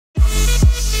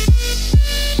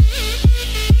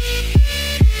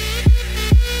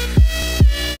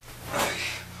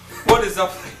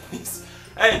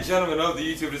Hey gentlemen of the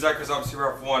YouTube Design Chris Obviously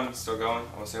Rough 1, still going,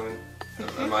 I'm assuming.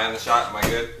 Am I in the shot? Am I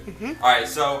good? Alright,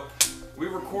 so we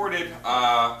recorded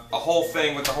a whole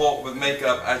thing with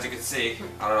makeup, as you can see.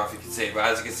 I don't know if you can see, but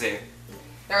as you can see.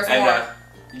 There's more.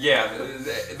 Yeah,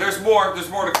 there's more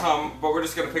to come, but we're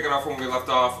just gonna pick it up from when we left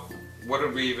off. What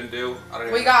did we even do? I don't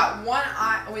even We got one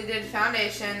eye. We did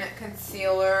foundation,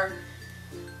 concealer.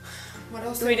 What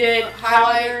else? We did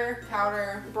highlighter,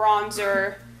 powder,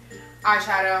 bronzer,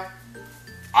 eyeshadow.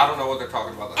 I don't know what they're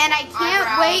talking about. And I can't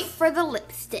Eyebrows. wait for the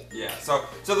lipstick. Yeah, so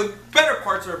the better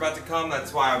parts are about to come.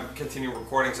 That's why I'm continuing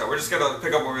recording. So we're just gonna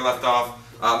pick up where we left off.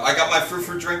 I got my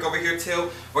frou-frou drink over here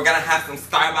too. We're gonna have some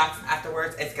Starbucks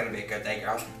afterwards. It's gonna be a good day,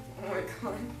 girls. Oh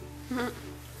my god.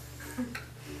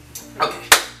 Okay.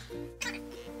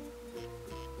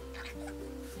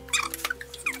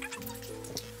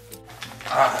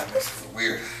 Ah, this is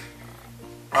weird.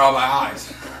 Oh, my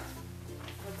eyes.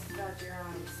 What's got your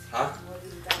eyes? Huh? What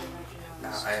is got your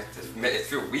eyes? I have to admit, it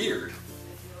feels weird.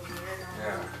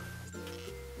 Yeah.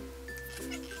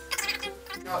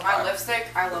 No, my lipstick.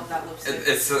 I love that lipstick.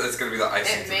 It's gonna be the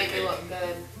icing. It to made the me cake. look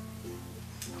good.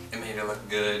 It made it look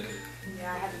good.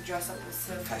 Yeah, I had to dress up with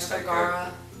Sofia Hashtag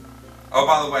Vergara. Oh,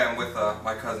 by the way, I'm with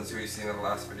my cousins who you've seen in the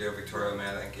last video, Victoria,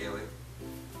 Amanda, and Kaylee.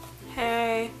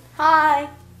 hey. Hi.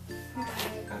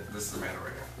 And this is Amanda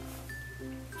right here.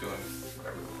 Doing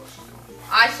whatever the fuck she's doing.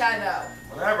 Eyeshadow.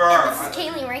 Whatever. This is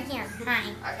Kaylee right here. Hi.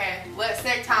 Okay,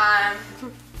 lipstick time.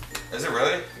 Is it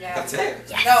really? Yeah. That's it?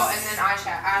 Yes. No, and then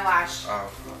eyelash. Oh.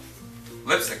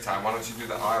 Lipstick time. Why don't you do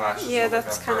the eyelashes? Yeah, like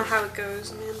that's that kind of first? how it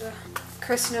goes, Amanda.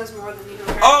 Chris knows more than you.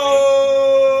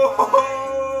 Oh!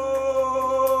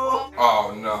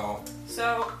 Oh no.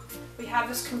 So, we have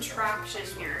this contraption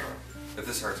here. If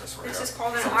this hurts, I swear. This to is God.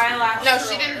 called an Someone's gonna- eyelash No, she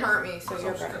curler. didn't hurt me, so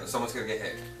you're good. Someone's gonna get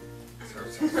hit.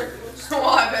 Well,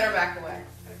 I better back away.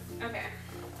 Okay.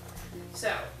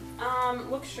 So,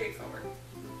 look straight forward.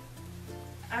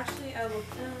 Actually,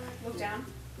 look down.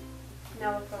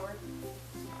 Now look forward.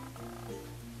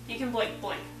 You can blink.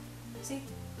 See?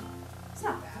 It's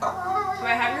not bad. Do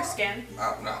I have your skin?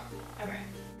 Oh, no. Okay.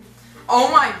 Oh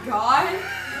my god!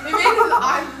 It made his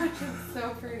eyelashes so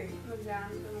pretty. Look down,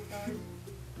 then look forward.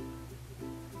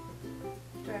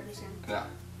 Do I have your skin? No.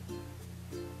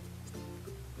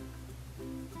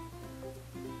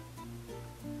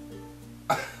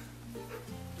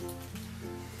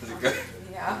 Is it good?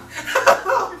 Yeah.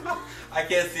 I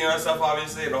can't see myself,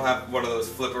 obviously. I don't have one of those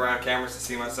flip around cameras to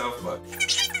see myself, but.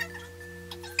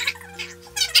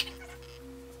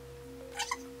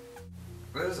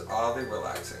 This is oddly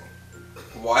relaxing.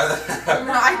 Why the heck?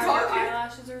 I Your told you.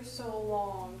 eyelashes are so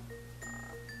long.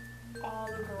 All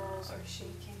the girls are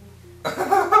shaking.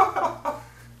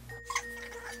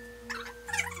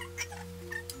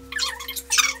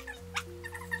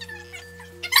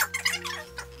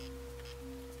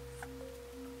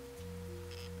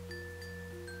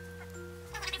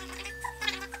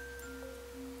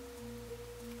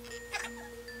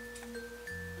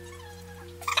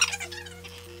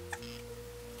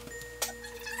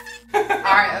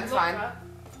 Alright, that's Look fine. up.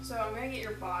 So I'm gonna get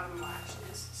your bottom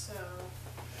lashes. So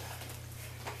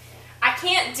I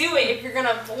can't do it if you're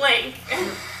gonna blink.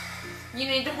 You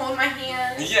need to hold my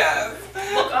hand. Yes.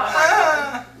 Look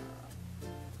up.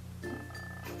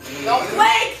 Don't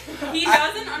blink! He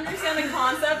doesn't understand the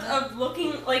concept of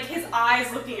looking, like his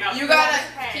eyes looking up. You not gotta his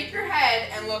head. keep your head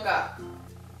and look up.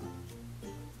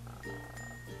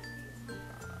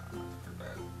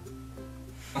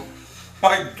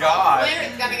 My God. Blink,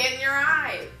 it's gonna get in your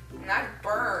eye. Not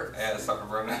burn. Yeah, it's starting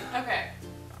to burn. Okay.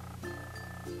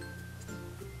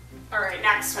 Alright,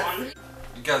 next one.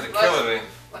 You guys are Look. killing me.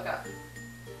 Look up.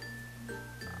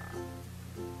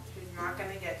 She's not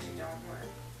gonna get you, don't worry.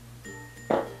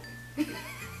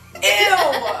 Ew!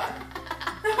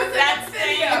 That's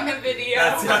staying in the video.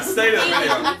 That's stay in the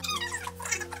video.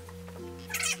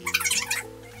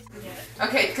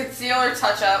 Okay, concealer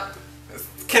touch up.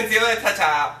 Concealer touch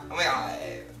up. Oh my God.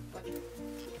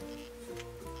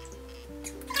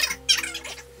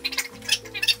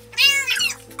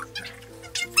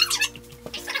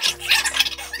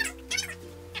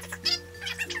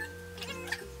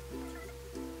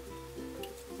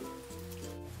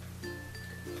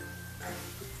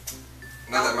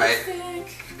 Now that my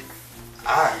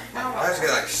eyes get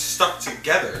like stuck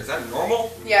together. Is that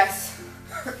normal? Yes.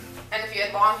 And if you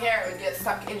had long hair, it would get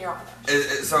stuck in your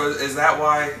eyelash. So is that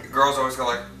why girls always go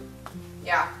like?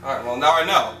 Yeah. All right. Well, now I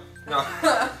know.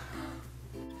 No.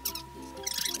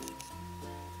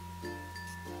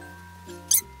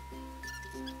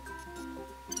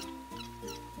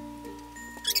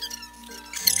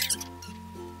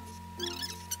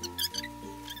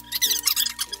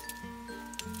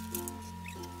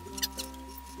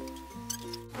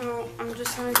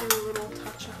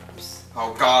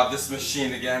 Oh God, this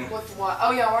machine again. With what?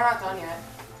 Oh yeah, we're not done yet.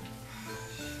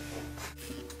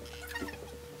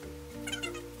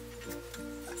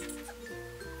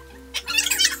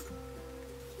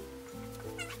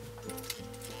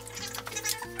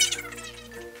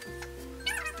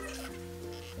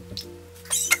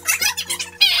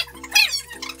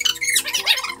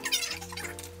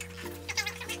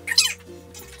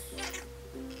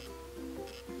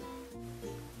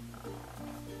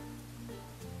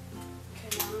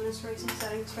 Just rate some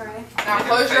settings, Ray. Now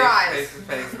close your eyes. Face to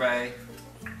face, Ray.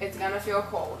 It's gonna feel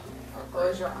cold.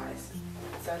 Close your eyes.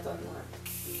 So it doesn't work.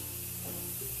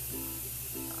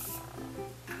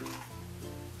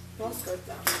 Smells good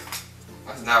though.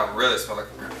 That's now really smell like.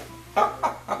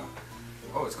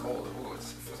 Oh, it's cold. Oh, it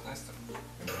feels nice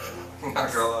though. I'm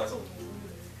not gonna lie.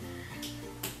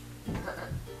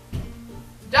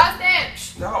 Justin!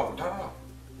 Shh, no, no.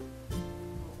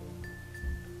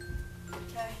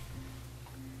 Okay.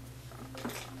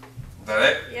 Is that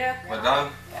it? Yeah. We're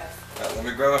done? Yes. Yeah, let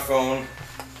me grab my phone.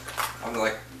 I'm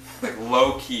like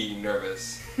low-key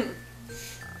nervous.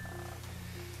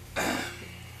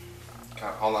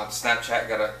 God, hold on, Snapchat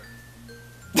gotta...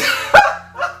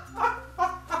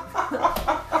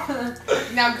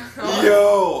 Now go.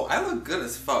 Yo, I look good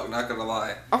as fuck, not gonna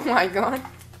lie. Oh my god.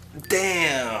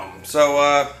 Damn.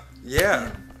 So,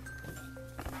 yeah.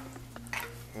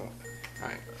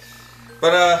 Alright.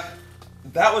 But,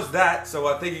 that was that.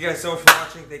 So, thank you guys so much for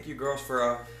watching. Thank you girls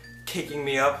for, kicking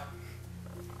me up.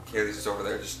 Kaylee's just over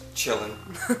there just chilling.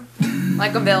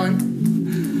 Like a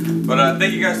villain. But,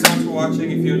 thank you guys so much for watching.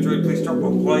 If you enjoyed, please drop a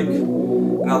like.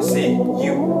 And I'll see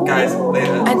you guys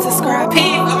later. And subscribe.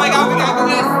 Peace.